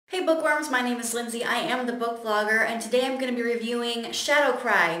Hey bookworms, my name is Lindsay. I am the book vlogger, and today I'm going to be reviewing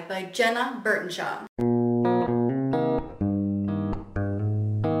Shadowcry by Jenna Burtonshaw.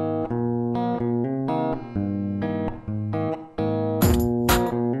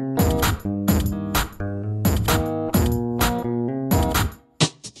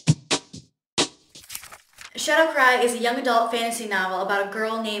 Shadowcry is a young adult fantasy novel about a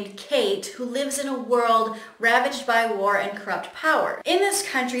girl named Kate who lives in a world ravaged by war and corrupt power. In this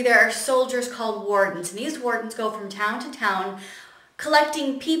country, there are soldiers called wardens, and these wardens go from town to town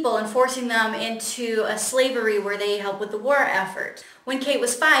collecting people and forcing them into a slavery where they help with the war effort. When Kate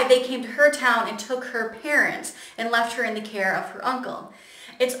was 5, they came to her town and took her parents and left her in the care of her uncle.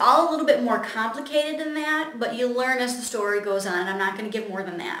 It's all a little bit more complicated than that, but you learn as the story goes on. I'm not going to give more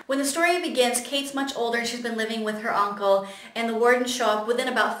than that. When the story begins, Kate's much older and she's been living with her uncle, and the wardens show up within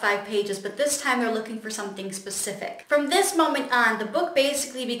about 5 pages, but this time they're looking for something specific. From this moment on, the book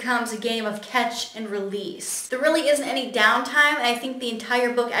basically becomes a game of catch and release. There really isn't any downtime, and I think the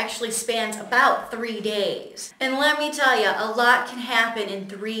entire book actually spans about 3 days. And let me tell you, a lot can happen in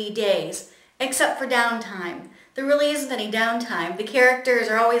 3 days, except for downtime. There really isn't any downtime. The characters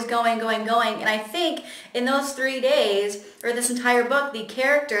are always going, and I think in those 3 days, or this entire book,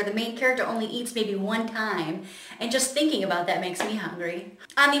 the main character only eats maybe 1 time, and just thinking about that makes me hungry.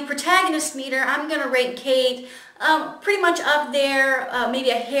 On the protagonist meter, I'm going to rate Kate pretty much up there, maybe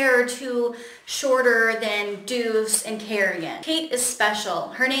a hair or 2 shorter than Deuce and Carrigan. Kate is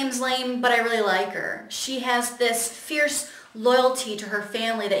special. Her name's lame, but I really like her. She has this fierce loyalty to her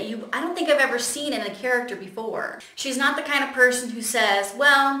family that I don't think I've ever seen in a character before. She's not the kind of person who says,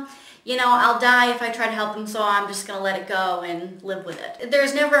 well, you know, I'll die if I try to help them, so I'm just going to let it go and live with it.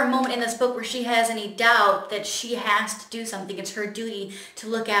 There's never a moment in this book where she has any doubt that she has to do something. It's her duty to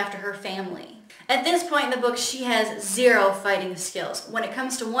look after her family. At this point in the book, she has 0 fighting skills. When it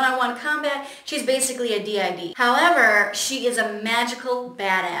comes to one-on-one combat, she's basically a DID. However, she is a magical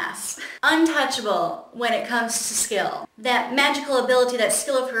badass. Untouchable when it comes to skill. That magical ability, that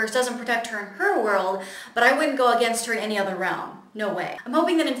skill of hers doesn't protect her in her world, but I wouldn't go against her in any other realm. No way. I'm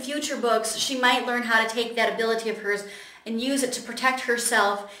hoping that in future books, she might learn how to take that ability of hers and use it to protect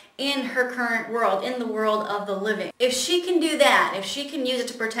herself in her current world, in the world of the living. If she can do that, if she can use it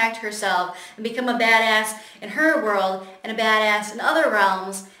to protect herself and become a badass in her world and a badass in other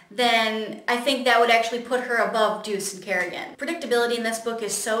realms, then I think that would actually put her above Deuce and Carrigan. Predictability in this book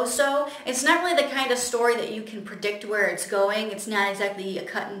is so-so. It's not really the kind of story that you can predict where it's going. It's not exactly a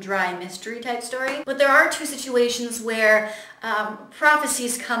cut and dry mystery type story. But there are 2 situations where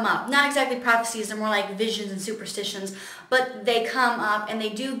prophecies come up. Not exactly prophecies, they're more like visions and superstitions, but they come up and they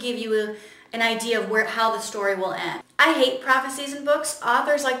do give you an idea of how the story will end. I hate prophecies in books.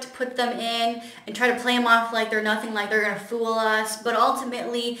 Authors like to put them in and try to play them off like they're nothing, like they're going to fool us, but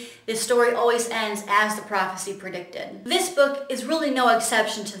ultimately the story always ends as the prophecy predicted. This book is really no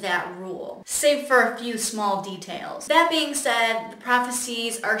exception to that rule, save for a few small details. That being said, the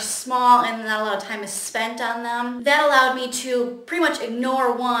prophecies are small and not a lot of time is spent on them. That allowed me to pretty much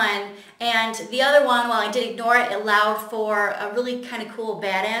ignore one, and the other one, while I did ignore it, allowed for a really kind of cool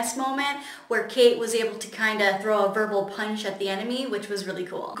badass moment where Kate was able to kind of throw a verbal punch at the enemy, which was really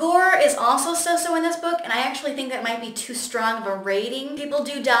cool. Gore is also so-so in this book, and I actually think that might be too strong of a rating. People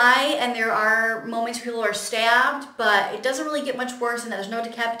do die, and there are moments where people are stabbed, but it doesn't really get much worse than that. There's no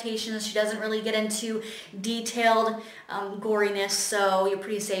decapitations. She doesn't really get into detailed goriness, so you're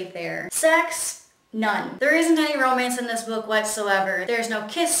pretty safe there. Sex? None. There isn't any romance in this book whatsoever. There's no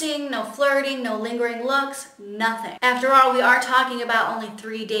kissing, no flirting, no lingering looks, nothing. After all, we are talking about only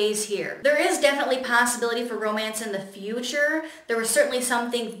 3 days here. There is definitely possibility for romance in the future. There was certainly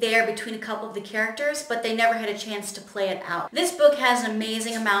something there between a couple of the characters, but they never had a chance to play it out. This book has an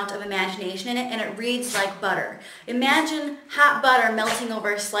amazing amount of imagination in it, and it reads like butter. Imagine hot butter melting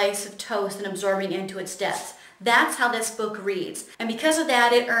over a slice of toast and absorbing into its depths. That's how this book reads, and because of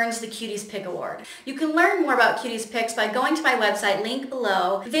that, it earns the Cuties Pick Award. You can learn more about Cuties Picks by going to my website, link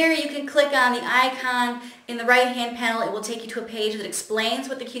below. There you can click on the icon in the right-hand panel. It will take you to a page that explains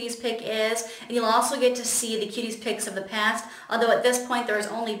what the Cuties Pick is, and you'll also get to see the Cuties Picks of the past, although at this point there has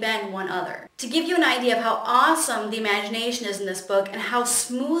only been one other. To give you an idea of how awesome the imagination is in this book and how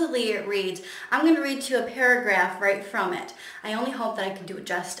smoothly it reads, I'm going to read to you a paragraph right from it. I only hope that I can do it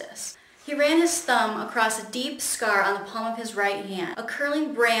justice. He ran his thumb across a deep scar on the palm of his right hand, a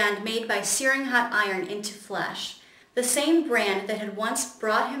curling brand made by searing hot iron into flesh. The same brand that had once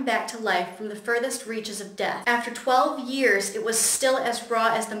brought him back to life from the furthest reaches of death. After 12 years, it was still as raw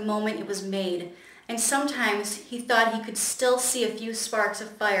as the moment it was made, and sometimes he thought he could still see a few sparks of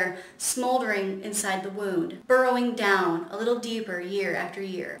fire smoldering inside the wound, burrowing down a little deeper year after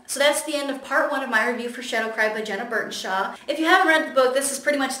year. So that's the end of part 1 of my review for Shadowcry by Jenna Burtonshaw. If you haven't read the book, this is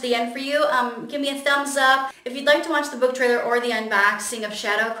pretty much the end for you. Give me a thumbs up. If you'd like to watch the book trailer or the unboxing of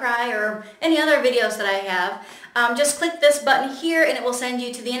Shadowcry or any other videos that I have, just click this button here and it will send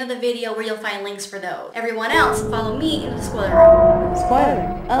you to the end of the video where you'll find links for those. Everyone else, follow me into the spoiler room.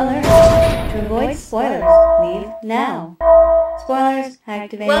 Spoiler alert! To avoid spoilers, leave now. Spoilers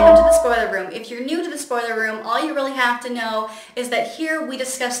activated. Welcome to the spoiler room. If you're new to the spoiler room, all you really have to know is that here we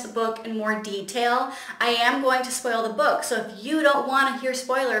discuss the book in more detail. I am going to spoil the book, so if you don't want to hear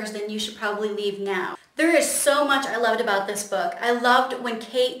spoilers, then you should probably leave now. There is so much I loved about this book. I loved when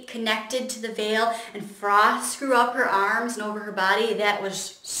Kate connected to the veil and frost grew up her arms and over her body. That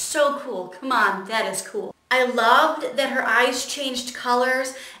was so cool. Come on, that is cool. I loved that her eyes changed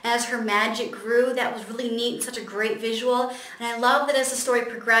colors as her magic grew. That was really neat, such a great visual. And I love that as the story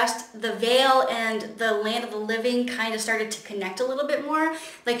progressed, the veil and the land of the living kind of started to connect a little bit more.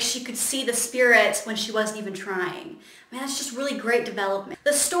 Like she could see the spirits when she wasn't even trying. Man, that's just really great development.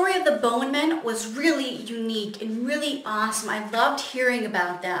 The story of the Bonemen was really unique and really awesome. I loved hearing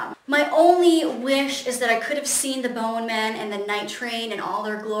about them. My only wish is that I could have seen the Bonemen and the Night Train in all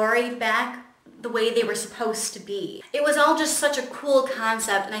their glory back the way they were supposed to be. It was all just such a cool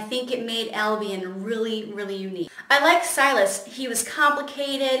concept, and I think it made Albion really, really unique. I like Silas. He was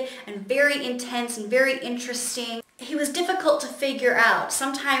complicated and very intense and very interesting. He was difficult to figure out.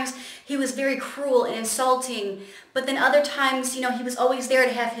 Sometimes he was very cruel and insulting, but then other times, he was always there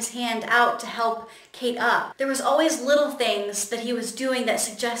to have his hand out to help Kate up. There was always little things that he was doing that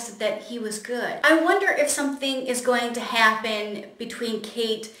suggested that he was good. I wonder if something is going to happen between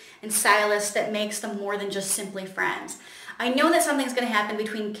Kate and Silas that makes them more than just simply friends. I know that something's going to happen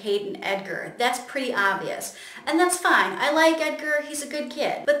between Kate and Edgar. That's pretty obvious. And that's fine. I like Edgar. He's a good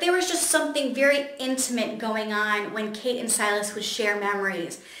kid. But there was just something very intimate going on when Kate and Silas would share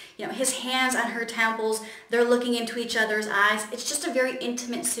memories. His hands on her temples, they're looking into each other's eyes. It's just a very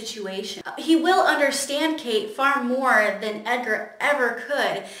intimate situation. He will understand Kate far more than Edgar ever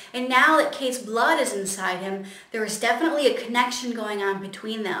could. And now that Kate's blood is inside him, there is definitely a connection going on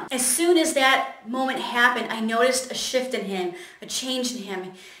between them. As soon as that moment happened, I noticed a shift in him, a change in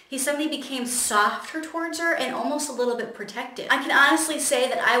him. He suddenly became softer towards her and almost a little bit protective. I can honestly say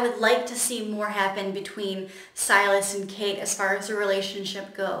that I would like to see more happen between Silas and Kate as far as the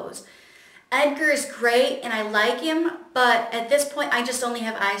relationship goes. Edgar is great and I like him, but at this point I just only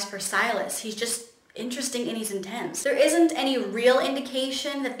have eyes for Silas. He's just interesting and he's intense. There isn't any real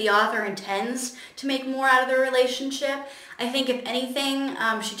indication that the author intends to make more out of their relationship. I think if anything,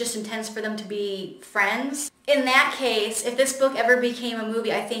 she just intends for them to be friends. In that case, if this book ever became a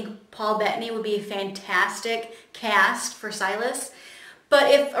movie, I think Paul Bettany would be a fantastic cast for Silas. But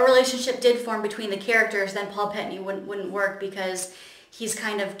if a relationship did form between the characters, then Paul Bettany wouldn't work because he's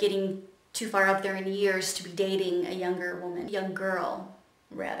kind of getting too far up there in years to be dating a younger woman, young girl,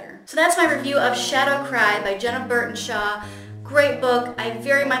 rather. So that's my review of Shadowcry by Jenna Burtonshaw. Great book. I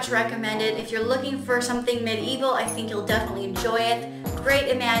very much recommend it. If you're looking for something medieval, I think you'll definitely enjoy it. Great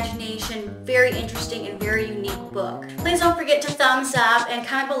imagination, very interesting and very unique book. Please don't forget to thumbs up and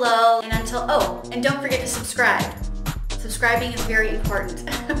comment below. And and don't forget to subscribe. Subscribing is very important.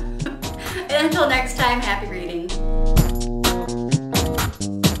 And until next time, happy reading.